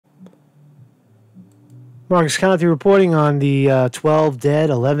Marcus County reporting on the 12 dead,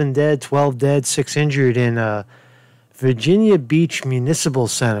 11 dead, 12 dead, 6 injured in Virginia Beach Municipal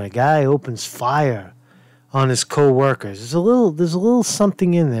Center. A guy opens fire on his co-workers. There's a little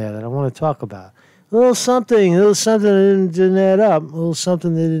something in there that I want to talk about. A little something that didn't add up. A little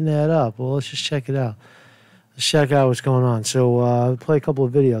something that didn't add up. Well, let's just check it out. Let's check out what's going on. So I'll play a couple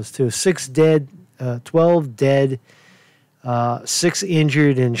of videos too. 6 dead, 12 dead, 6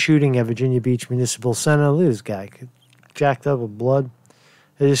 injured in shooting at Virginia Beach Municipal Center. Look at this guy, jacked up with blood.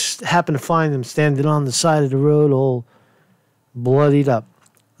 They just happened to find him standing on the side of the road, all bloodied up.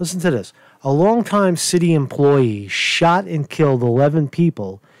 Listen to this. A longtime city employee shot and killed 11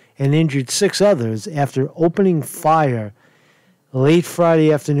 people and injured 6 others after opening fire late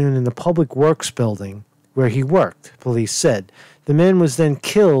Friday afternoon in the Public Works building where he worked, police said. The man was then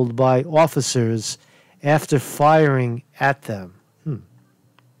killed by officers after firing at them.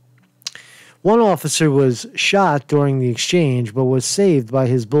 One officer was shot during the exchange but was saved by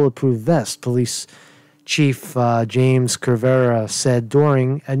his bulletproof vest, Police Chief James Cervera said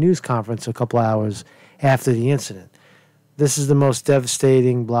during a news conference a couple hours after the incident. This is the most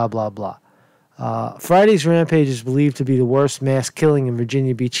devastating, blah, blah, blah. Friday's rampage is believed to be the worst mass killing in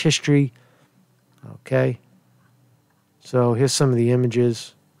Virginia Beach history. Okay. So here's some of the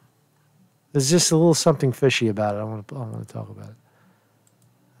images. There's just a little something fishy about it. I want to talk about it.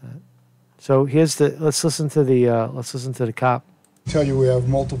 So here's let's listen to the cop. Tell you we have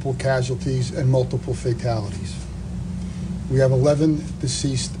multiple casualties and multiple fatalities. We have 11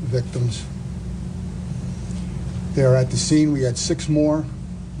 deceased victims. They are at the scene. We had 6 more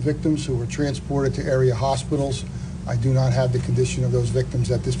victims who were transported to area hospitals. I do not have the condition of those victims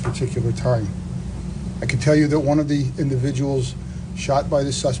at this particular time. I can tell you that one of the individuals shot by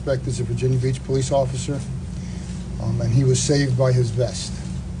the suspect is a Virginia Beach police officer, and he was saved by his vest.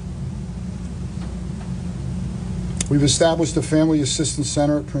 We've established a family assistance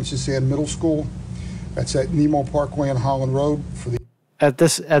center at Princess Anne Middle School. That's at Nemo Parkway and Holland Road. At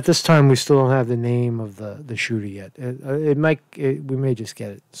this time, we still don't have the name of the shooter yet. We may just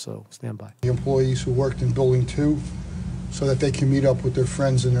get it, so stand by. The employees who worked in Building 2 so that they can meet up with their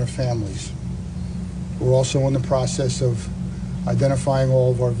friends and their families. We're also in the process of identifying all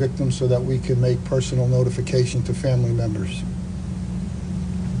of our victims so that we can make personal notification to family members.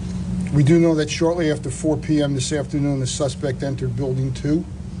 We do know that shortly after 4 p.m. this afternoon, the suspect entered Building 2.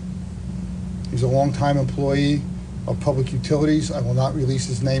 He's a longtime employee of Public Utilities. I will not release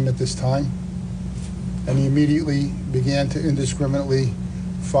his name at this time. And he immediately began to indiscriminately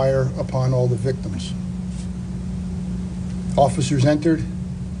fire upon all the victims. Officers entered.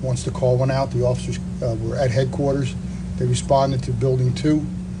 Once the call went out, the officers were at headquarters. They responded to Building 2.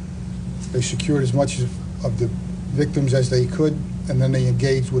 They secured as much of the victims as they could, and then they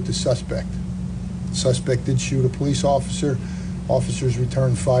engaged with the suspect. The suspect did shoot a police officer. Officers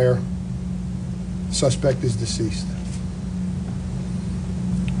returned fire. The suspect is deceased.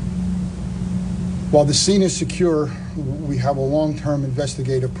 While the scene is secure, we have a long-term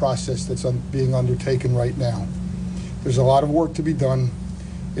investigative process that's being undertaken right now. There's a lot of work to be done.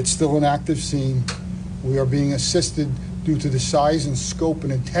 It's still an active scene. We are being assisted due to the size and scope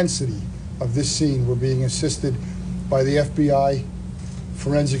and intensity of this scene. We're being assisted by the FBI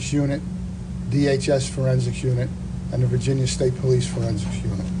Forensics Unit, DHS Forensics Unit, and the Virginia State Police Forensics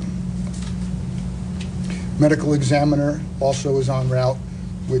Unit. Medical examiner also is en route,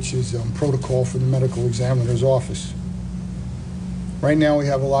 which is protocol for the medical examiner's office. Right now we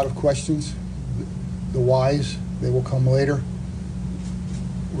have a lot of questions. The whys, they will come later.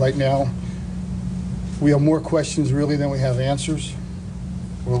 Right now, we have more questions really than we have answers.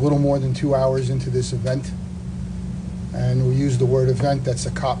 We're a little more than 2 hours into this event. And we use the word event, that's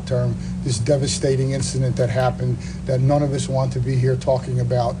a cop term, this devastating incident that happened that none of us want to be here talking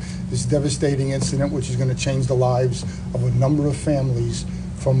about. This devastating incident which is going to change the lives of a number of families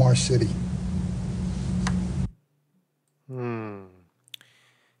from our city.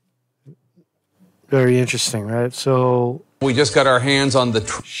 Very interesting, right? So we just got our hands on the...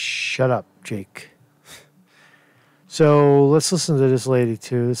 Shut up, Jake. So let's listen to this lady,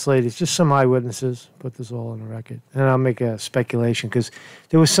 too. This lady's just some eyewitnesses. Put this all on the record. And I'll make a speculation, because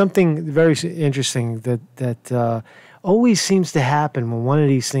there was something very interesting that always seems to happen when one of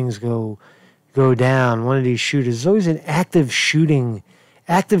these things go down, one of these shooters. There's always an active shooting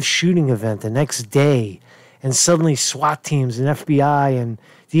event the next day. And suddenly SWAT teams and FBI and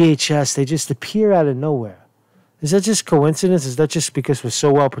DHS, they just appear out of nowhere. Is that just coincidence? Is that just because we're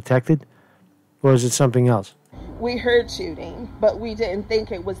so well protected? Or is it something else? We heard shooting, but we didn't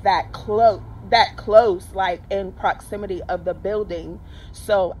think it was that close, that close, like in proximity of the building.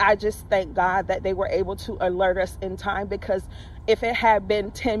 So I just thank God that they were able to alert us in time, because if it had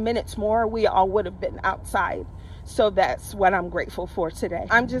been 10 minutes more, we all would have been outside. So that's what I'm grateful for today.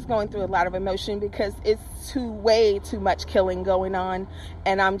 I'm just going through a lot of emotion because it's way too much killing going on.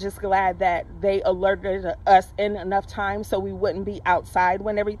 And I'm just glad that they alerted us in enough time so we wouldn't be outside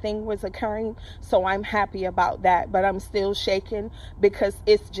when everything was occurring. So I'm happy about that, but I'm still shaken because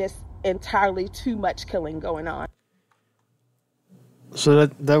it's just entirely too much killing going on. So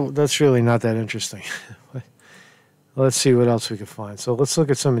that's really not that interesting. Let's see what else we can find. So let's look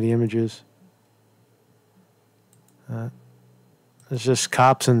at some of the images. There's just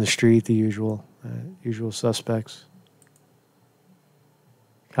cops in the street, the usual suspects.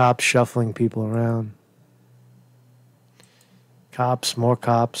 Cops shuffling people around. Cops, more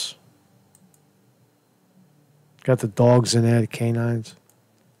cops. Got the dogs in there, the canines.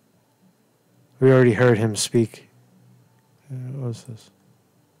 We already heard him speak. What was this?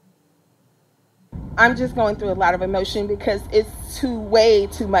 I'm just going through a lot of emotion because it's way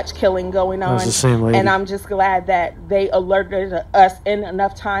too much killing going on. That was the same lady. And I'm just glad that they alerted us in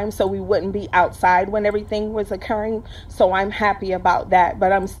enough time so we wouldn't be outside when everything was occurring. So I'm happy about that.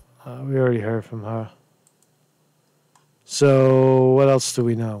 But we already heard from her. So what else do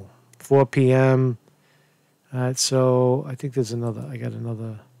we know? 4 p.m. All right, so I think there's another. I got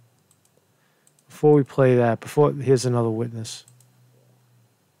another. Before we play that, here's another witness.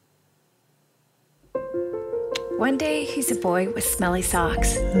 One day, he's a boy with smelly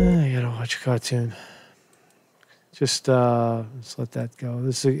socks. I gotta watch a cartoon. Just let's let that go.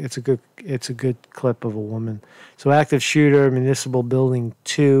 It's a good clip of a woman. So active shooter, municipal building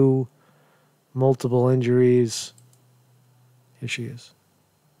 2, multiple injuries. Here she is.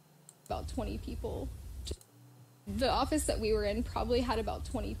 About 20 people. The office that we were in probably had about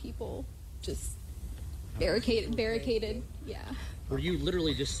 20 people just barricaded. Yeah. Were you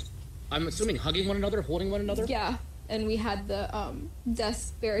literally just, I'm assuming, hugging one another, holding one another? Yeah, and we had the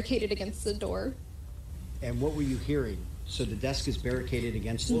desk barricaded against the door. And what were you hearing? So the desk is barricaded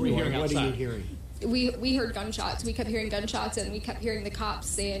against the door. What are you hearing? We heard gunshots. We kept hearing gunshots, and we kept hearing the cops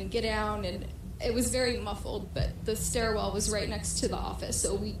saying, "Get down," and it was very muffled, but the stairwell was right next to the office,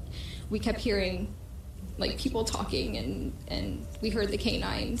 so we kept hearing, like, people talking, and we heard the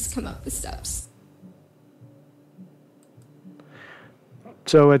canines come up the steps.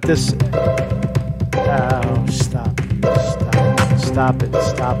 So at this... Oh, stop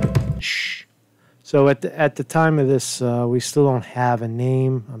it. Shh. So at the time of this, we still don't have a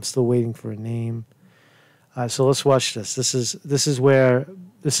name. I'm still waiting for a name. So let's watch this. This is where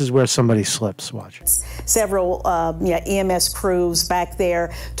somebody slips. Watch. Several EMS crews back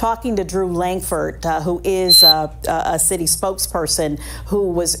there talking to Drew Langford, who is a city spokesperson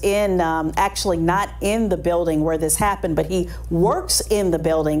who was actually not in the building where this happened, but he works in the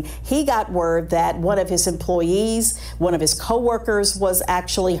building. He got word that one of his employees, one of his coworkers, was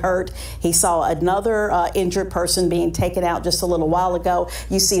actually hurt. He saw another injured person being taken out just a little while ago.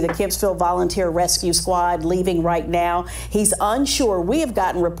 You see the Kempsville Volunteer Rescue Squad leaving right now. He's unsure. We have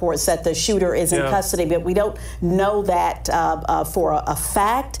gotten reports that the shooter is in custody, but we don't know that for a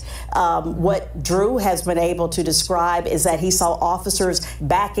fact. What Drew has been able to describe is that he saw officers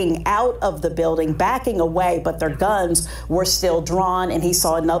backing out of the building, backing away, but their guns were still drawn, and he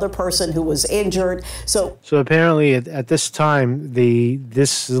saw another person who was injured. So apparently at this time,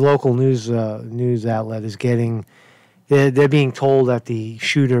 this local news outlet is getting, they're being told that the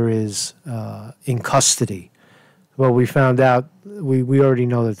shooter is in custody. Well, we found out, we already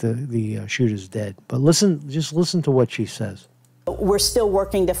know that the shooter's dead. But just listen to what she says. We're still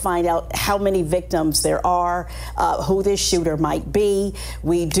working to find out how many victims there are, who this shooter might be.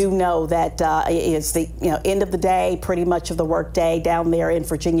 We do know that it's the end of the day, pretty much of the work day down there in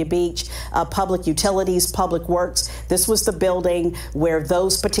Virginia Beach. Public Utilities, Public Works. This was the building where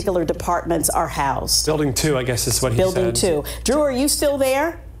those particular departments are housed. Building 2, I guess is what he said. Building 2. Drew, are you still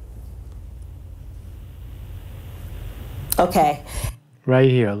there? Okay. Right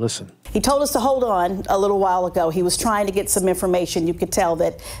here, listen. He told us to hold on a little while ago. He was trying to get some information. You could tell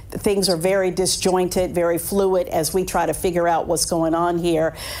that things are very disjointed, very fluid as we try to figure out what's going on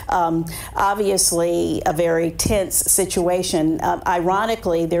here. Obviously, a very tense situation.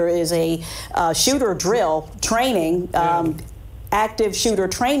 Ironically, there is a shooter drill training. Active shooter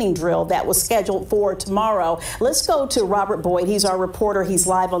training drill that was scheduled for tomorrow. Let's go to Robert Boyd. He's our reporter. He's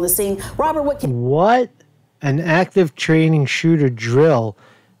live on the scene. Robert, what? An active training shooter drill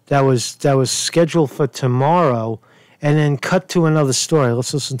that was scheduled for tomorrow, and then cut to another story.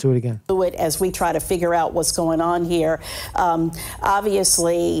 Let's listen to it again. As we try to figure out what's going on here.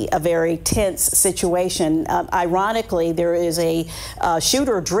 Obviously, a very tense situation. Ironically, there is a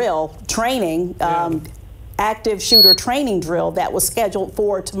shooter drill training. Active shooter training drill that was scheduled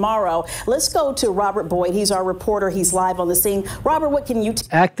for tomorrow. Let's go to Robert Boyd. He's our reporter. He's live on the scene. Robert, what can you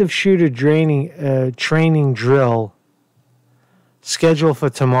active shooter training drill scheduled for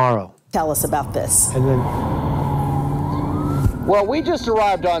tomorrow? Tell us about this. And then, well, we just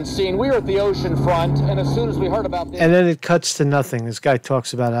arrived on scene. We were at the ocean front, and as soon as we heard about this, and then it cuts to nothing. This guy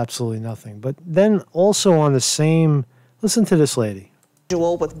talks about absolutely nothing. But then also on the same, listen to this lady.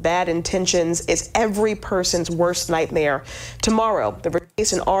 With bad intentions is every person's worst nightmare. Tomorrow, the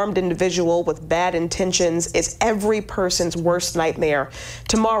release an armed individual with bad intentions is every person's worst nightmare.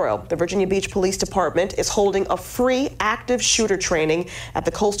 Tomorrow, the Virginia Beach Police Department is holding a free active shooter training at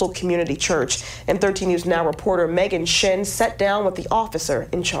the Coastal Community Church. And 13 News Now reporter Megan Shin sat down with the officer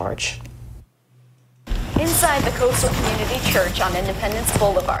in charge. Inside the Coastal Community Church on Independence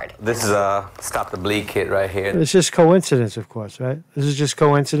Boulevard. This is a Stop the Bleed kit right here. It's just coincidence, of course, right? This is just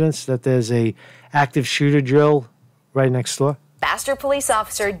coincidence that there's a active shooter drill right next door. Master Police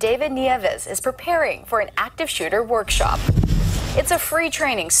Officer David Nieves is preparing for an active shooter workshop. It's a free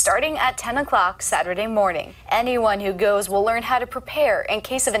training starting at 10 o'clock Saturday morning. Anyone who goes will learn how to prepare in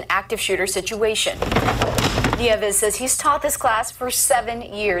case of an active shooter situation. Nieves says he's taught this class for 7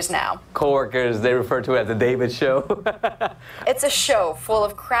 years now. Coworkers, they refer to it as the David Show. It's a show full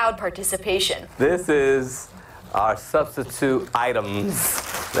of crowd participation. This is our substitute items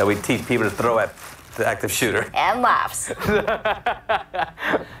that we teach people to throw at the active shooter. And laughs.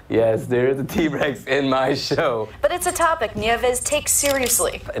 Yes, there is a T-Rex in my show. But it's a topic Nieves takes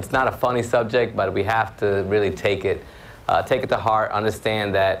seriously. It's not a funny subject, but we have to really take it to heart,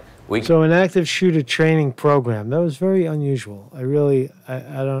 understand that so an active shooter training program, that was very unusual. I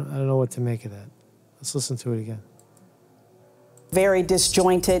don't know what to make of that. Let's listen to it again. Very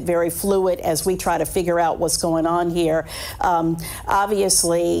disjointed, very fluid as we try to figure out what's going on here.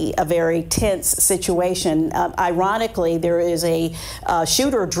 Obviously, a very tense situation. Ironically, there is a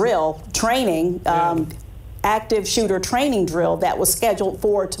shooter drill training. Active shooter training drill that was scheduled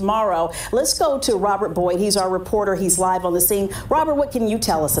for tomorrow. Let's go to Robert Boyd. He's our reporter. He's live on the scene. Robert, what can you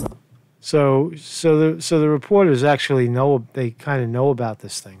tell us about? So the reporters actually know, they kind of know about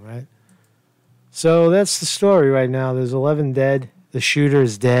this thing, right? So that's the story right now. There's 11 dead. The shooter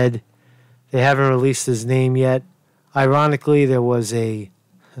is dead. They haven't released his name yet. Ironically, there was he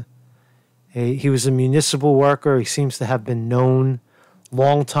was a municipal worker. He seems to have been known,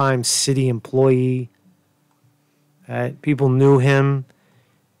 longtime city employee. People knew him.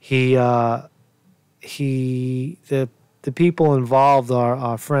 The people involved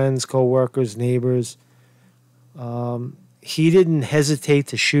are friends, co-workers, neighbors. He didn't hesitate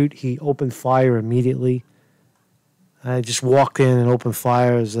to shoot. He opened fire immediately. I just walked in and opened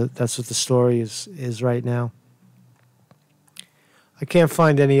fire. That's what the story is right now. I can't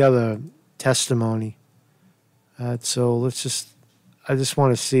find any other testimony. So I just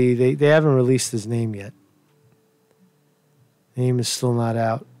want to see. They haven't released his name yet. Name is still not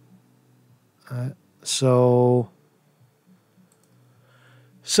out. So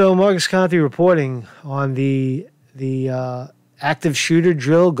Marcus Conte reporting on the active shooter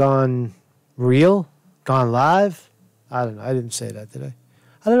drill gone real, gone live. I don't know. I didn't say that, did I?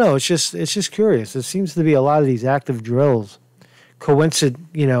 I don't know. It's just curious. There seems to be a lot of these active drills.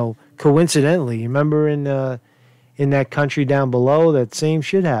 Coincidentally, you remember in that country down below, that same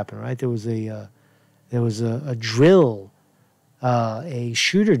shit happened, right? There was a drill. A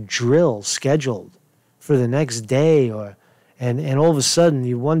shooter drill scheduled for the next day, and all of a sudden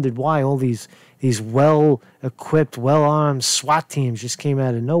you wondered why all these well-equipped, well-armed SWAT teams just came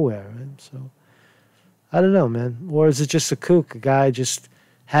out of nowhere. Right? So I don't know, man. Or is it just a kook? A guy just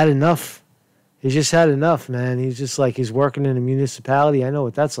had enough. He just had enough, man. He's just like, he's working in a municipality. I know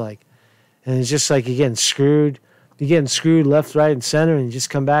what that's like. And it's just like you're getting screwed. You're getting screwed left, right, and center, and you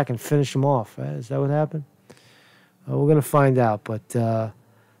just come back and finish them off. Right? Is that what happened? We're going to find out, but I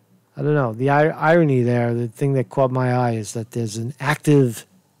don't know. The irony there, the thing that caught my eye is that there's an active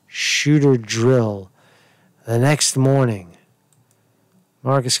shooter drill the next morning.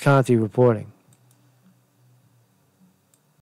 Marcus Conte reporting.